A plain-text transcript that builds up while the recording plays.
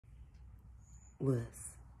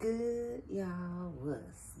What's good, y'all?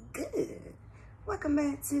 What's good? Welcome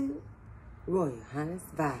back to Royal Highness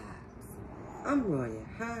Vibes. I'm Royal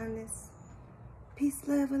Highness. Peace,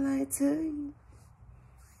 love, and light to you.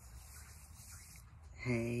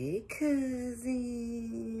 Hey, cousins.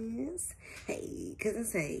 Hey,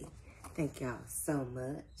 cousins, hey. Thank y'all so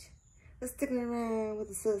much for sticking around with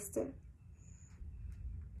the sister.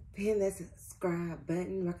 Hitting that subscribe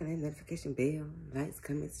button, rocking that notification bell, likes,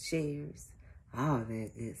 comments, shares, all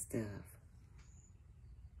that good stuff.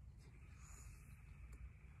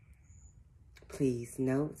 Please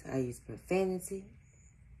note, I use profanity,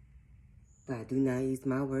 but I do not use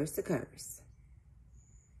my words to curse.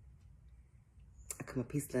 I come with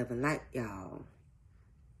peace, love, and light, y'all.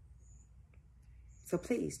 So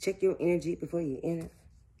please, check your energy before you enter.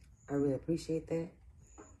 I really appreciate that.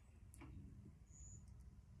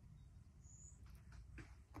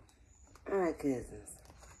 All right, cousins.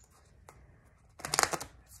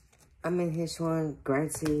 I'm in here showing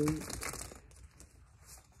gratitude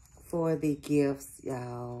for the gifts,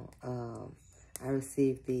 y'all. I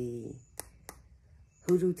received the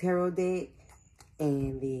Hoodoo Tarot deck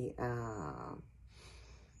and the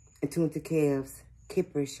Intuitive Calves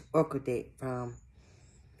Kipperish Oracle deck from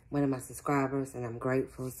one of my subscribers, and I'm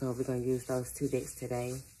grateful. So we're going to use those two decks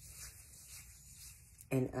today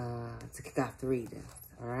and to kick off the reading,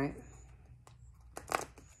 all right?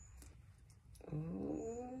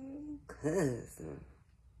 Cousin.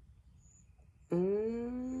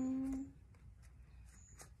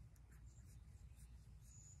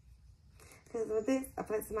 Because with this, I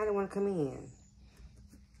feel like somebody want to come in.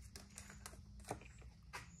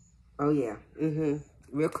 Oh, yeah.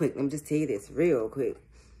 Real quick. Let me just tell you this real quick.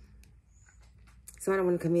 Somebody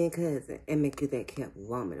want to come in, cousin, and make you that kept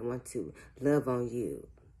woman and want to love on you,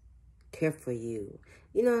 care for you.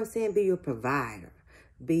 You know what I'm saying? Be your provider.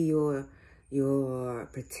 Be your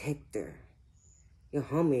protector. Your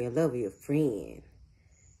homie, your lover, your friend.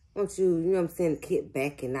 Want you, you know what I'm saying, to kick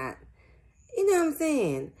back and not, you know what I'm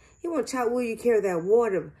saying? He want to will you carry that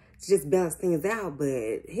water to just balance things out,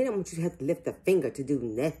 but he don't want you to have to lift a finger to do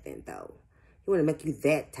nothing, though. He want to make you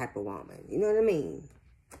that type of woman. You know what I mean?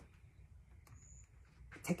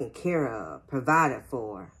 Taken care of, provided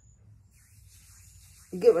for.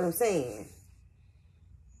 You get what I'm saying?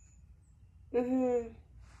 You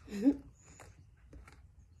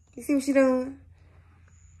see what she doing?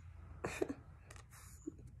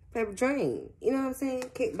 Favorite dream. You know what I'm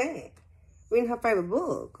saying? Kick back. Reading her favorite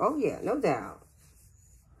book. Oh, yeah, no doubt.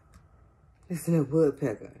 Listen to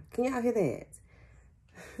woodpecker. Can y'all hear that?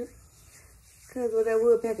 Because with that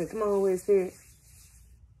woodpecker, come on with spirit.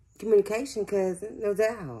 Communication, cousin, no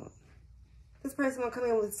doubt. This person want to come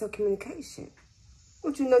in with some communication.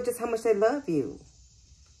 Want you to know just how much they love you.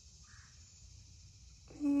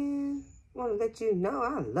 Man, want to let you know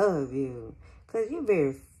I love you. Because you're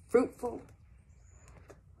very fruitful.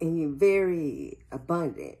 And you're very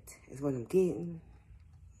abundant, is what I'm getting.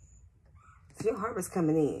 So your harvest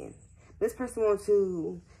coming in. This person wants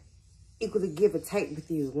to equally give or take with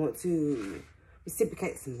you. Want to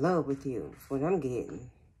reciprocate some love with you. That's what I'm getting.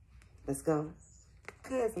 Let's go.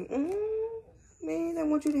 Cousin, man, I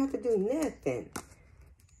want you to have to do nothing.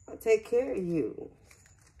 I'll take care of you.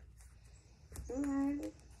 All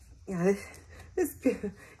right. Yeah, this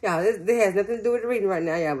has nothing to do with the reading right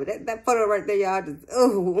now, y'all. But that photo right there, y'all, just,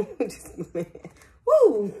 oh, just, man.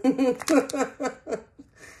 Woo!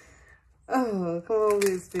 Oh, come on,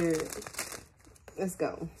 Holy Spirit. Let's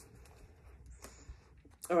go.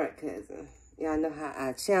 All right, cousin. Y'all know how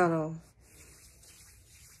I channel.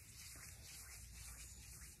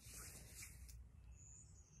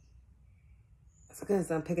 So,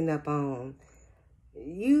 cousin, I'm picking up on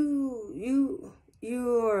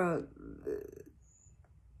you're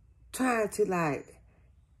trying to, like,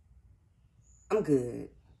 I'm good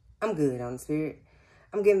on the spirit.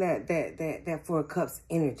 I'm getting that 4 cups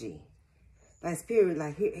energy. Like, spirit,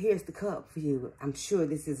 like, here's the cup for you. I'm sure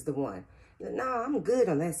this is the one. No, I'm good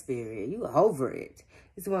on that, spirit. You over it.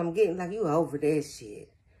 This is what I'm getting. Like, you over that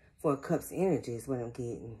shit. 4 cups energy is what I'm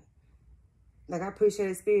getting. Like, I appreciate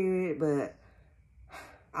the spirit, but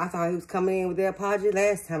I thought he was coming in with the apology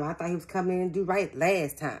last time. I thought he was coming in and do right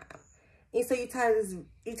last time. And so you tired of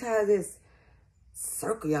this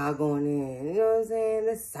circle y'all going in. You know what I'm saying?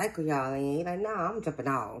 This cycle y'all in. You're like, nah, I'm jumping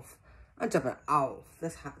off. That's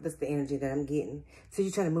the energy that I'm getting. So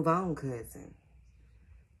you're trying to move on, cousin.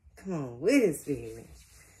 Come on, with it, spirit.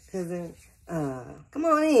 Cousin, come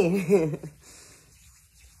on in.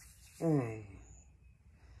 All right.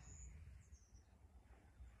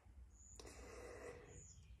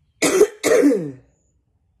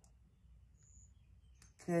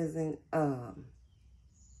 Cousin,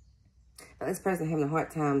 this person having a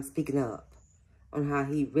hard time speaking up on how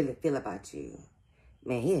he really feel about you.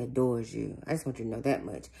 Man, he adores you. I just want you to know that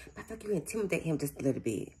much. But I feel like you intimidate him just a little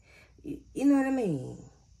bit. You know what I mean?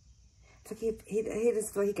 It's like he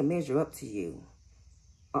just feel like he can measure up to you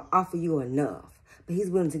or offer you enough. But he's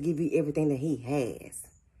willing to give you everything that he has.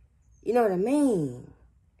 You know what I mean?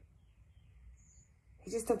 He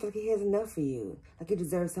just don't feel like he has enough for you. Like you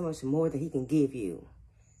deserve so much more than he can give you.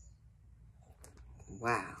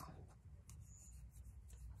 Wow.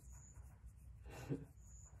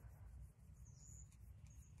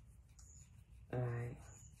 Alright.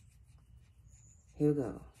 Here we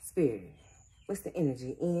go. Spirit. What's the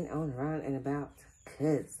energy in, on, around, and about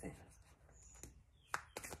cousin?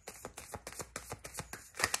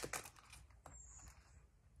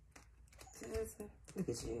 Cousin. Look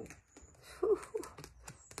at you.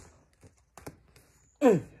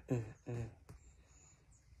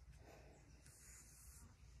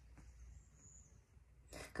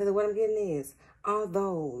 Because what I'm getting is,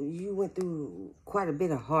 although you went through quite a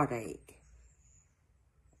bit of heartache,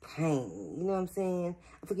 pain, you know what I'm saying?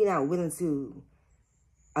 I think you're not willing to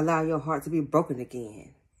allow your heart to be broken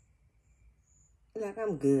again. Like,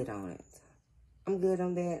 I'm good on it. I'm good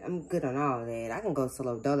on that. I'm good on all of that. I can go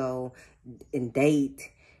solo dolo and date.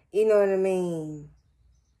 You know what I mean?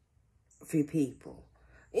 Free people.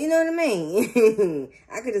 You know what I mean?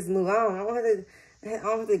 I could just move on. I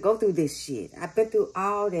don't have to go through this shit. I've been through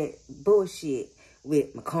all that bullshit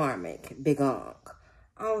with my karmic big unc.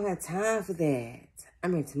 I don't have time for that.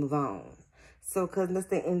 I'm ready to move on. So, cousin, that's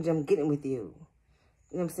the energy I'm getting with you.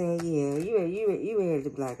 You know what I'm saying? Yeah, you ready to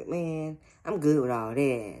be like, man, I'm good with all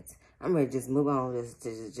that. I'm ready to just move on.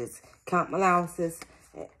 Just count my losses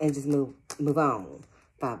and just move on.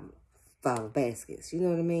 Five baskets. You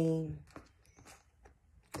know what I mean?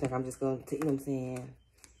 Like I'm just going to, you know what I'm saying?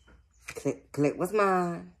 Collect what's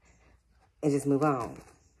mine and just move on.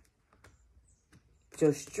 But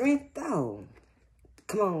your strength, though,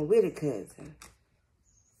 come on with it, cousin.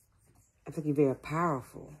 I think you're very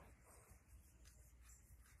powerful.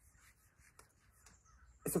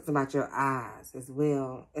 It's something about your eyes as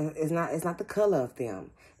well. It's not the color of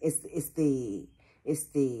them. It's the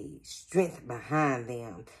strength behind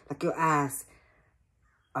them. Like your eyes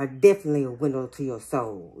are definitely a window to your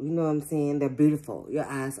soul. You know what I'm saying? They're beautiful. Your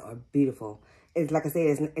eyes are beautiful. It's like I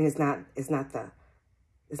said, it's not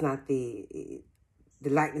the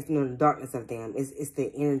lightness nor the darkness of them. It's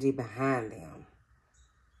the energy behind them.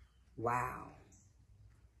 Wow.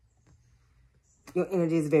 Your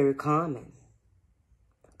energy is very calming.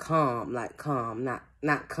 Calm, like calm, not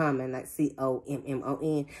common, like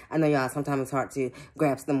COMMON. I know y'all sometimes it's hard to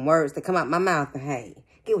grasp them words that come out my mouth, but hey,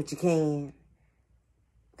 get what you can.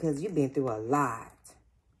 Because you've been through a lot.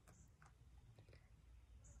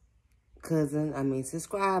 Cousin,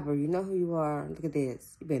 subscriber, you know who you are. Look at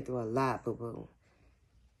this. You've been through a lot, boo-boo.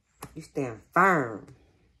 You stand firm.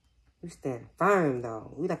 You stand firm,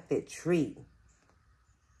 though. We like that tree.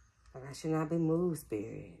 Like I should not be moved,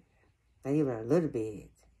 Spirit. Not even a little bit.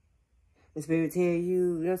 When Spirit tell you,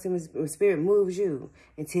 you know what I'm saying? When Spirit moves you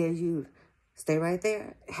and tell you, stay right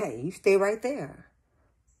there. Hey, you stay right there.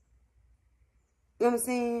 You know what I'm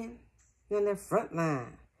saying? You're on that front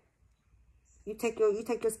line. You take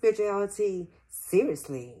your spirituality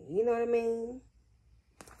seriously. You know what I mean?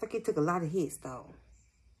 I think you took a lot of hits, though.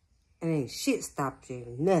 And ain't shit stopped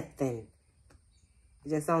you. Nothing. It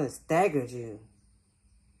just only staggered you.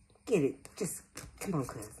 Get it. Just, come on,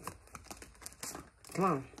 cousin. Come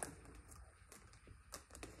on.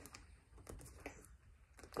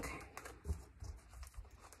 Okay.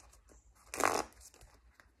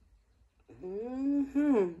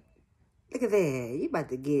 Look at that. You about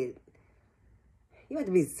to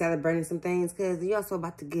be celebrating some things, cause you also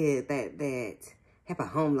about to get that have a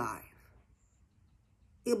home life.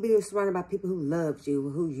 You'll be surrounded by people who love you,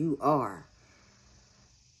 who you are.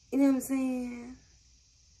 You know what I'm saying?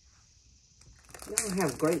 Y'all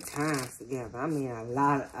have great times together. I mean, a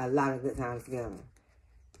lot of good times together.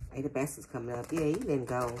 Hey, the bastards coming up. Yeah, you letting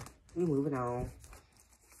go. We moving on.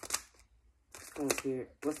 Oh,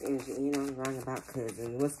 Spirit. What's the energy? You know, around about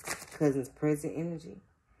cousin. What's cousin's present energy?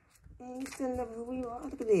 Man, you still know who you are.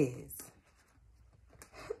 Look at this.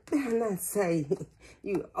 I'm not saying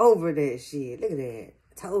you over that shit. Look at that.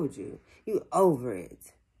 I told you. You over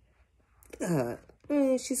it. Look at her.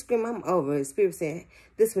 Man, she screamed, I'm over it. Spirit said,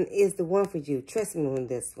 this one is the one for you. Trust me on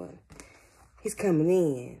this one. He's coming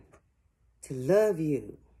in to love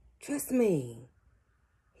you. Trust me.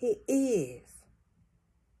 He is.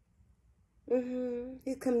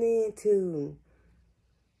 He's coming in to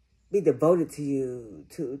be devoted to you,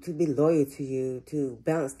 to be loyal to you, to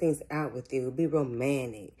balance things out with you, be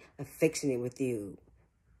romantic, affectionate with you,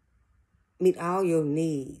 meet all your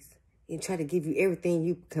needs, and try to give you everything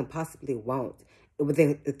you can possibly want.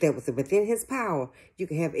 If that was within his power, you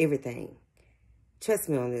can have everything. Trust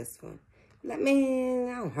me on this one. Like, man,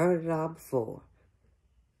 I've heard it all before.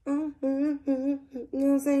 You know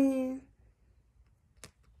what I'm saying?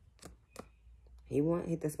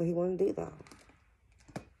 That's what he wanted to do, though.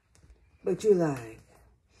 But you like,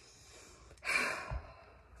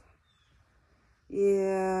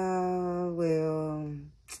 yeah, well,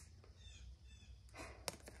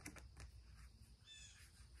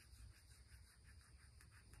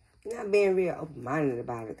 not being real open-minded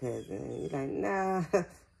about it, because you're like, nah,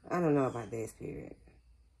 I don't know about that, Spirit.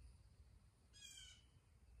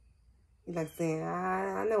 You're like saying,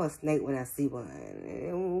 I know a snake when I see one.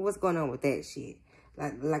 And what's going on with that shit?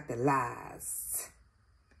 Like the lies.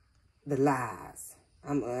 The lies.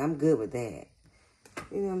 I'm good with that.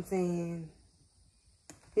 You know what I'm saying?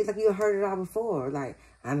 It's like you heard it all before. Like,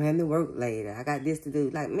 I'm having to work later. I got this to do.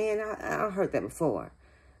 Like, man, I heard that before.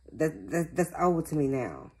 That's over to me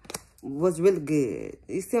now. What's really good?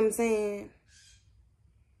 You see what I'm saying?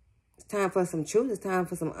 It's time for some truth. It's time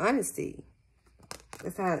for some honesty.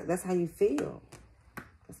 That's how you feel.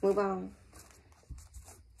 Let's move on.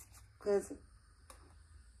 Because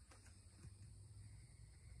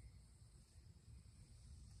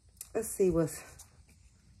let's see what's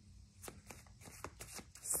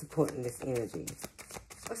supporting this energy.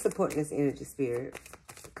 What's supporting this energy, Spirit?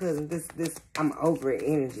 Because this I'm over it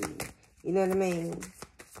energy. You know what I mean?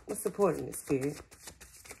 What's supporting this, Spirit?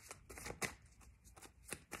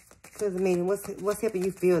 Because I mean, what's helping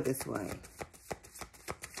you feel this way?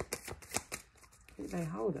 He's like,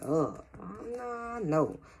 hold up. Oh, no, I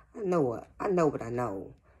know what I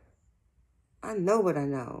know. I know what I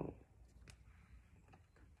know.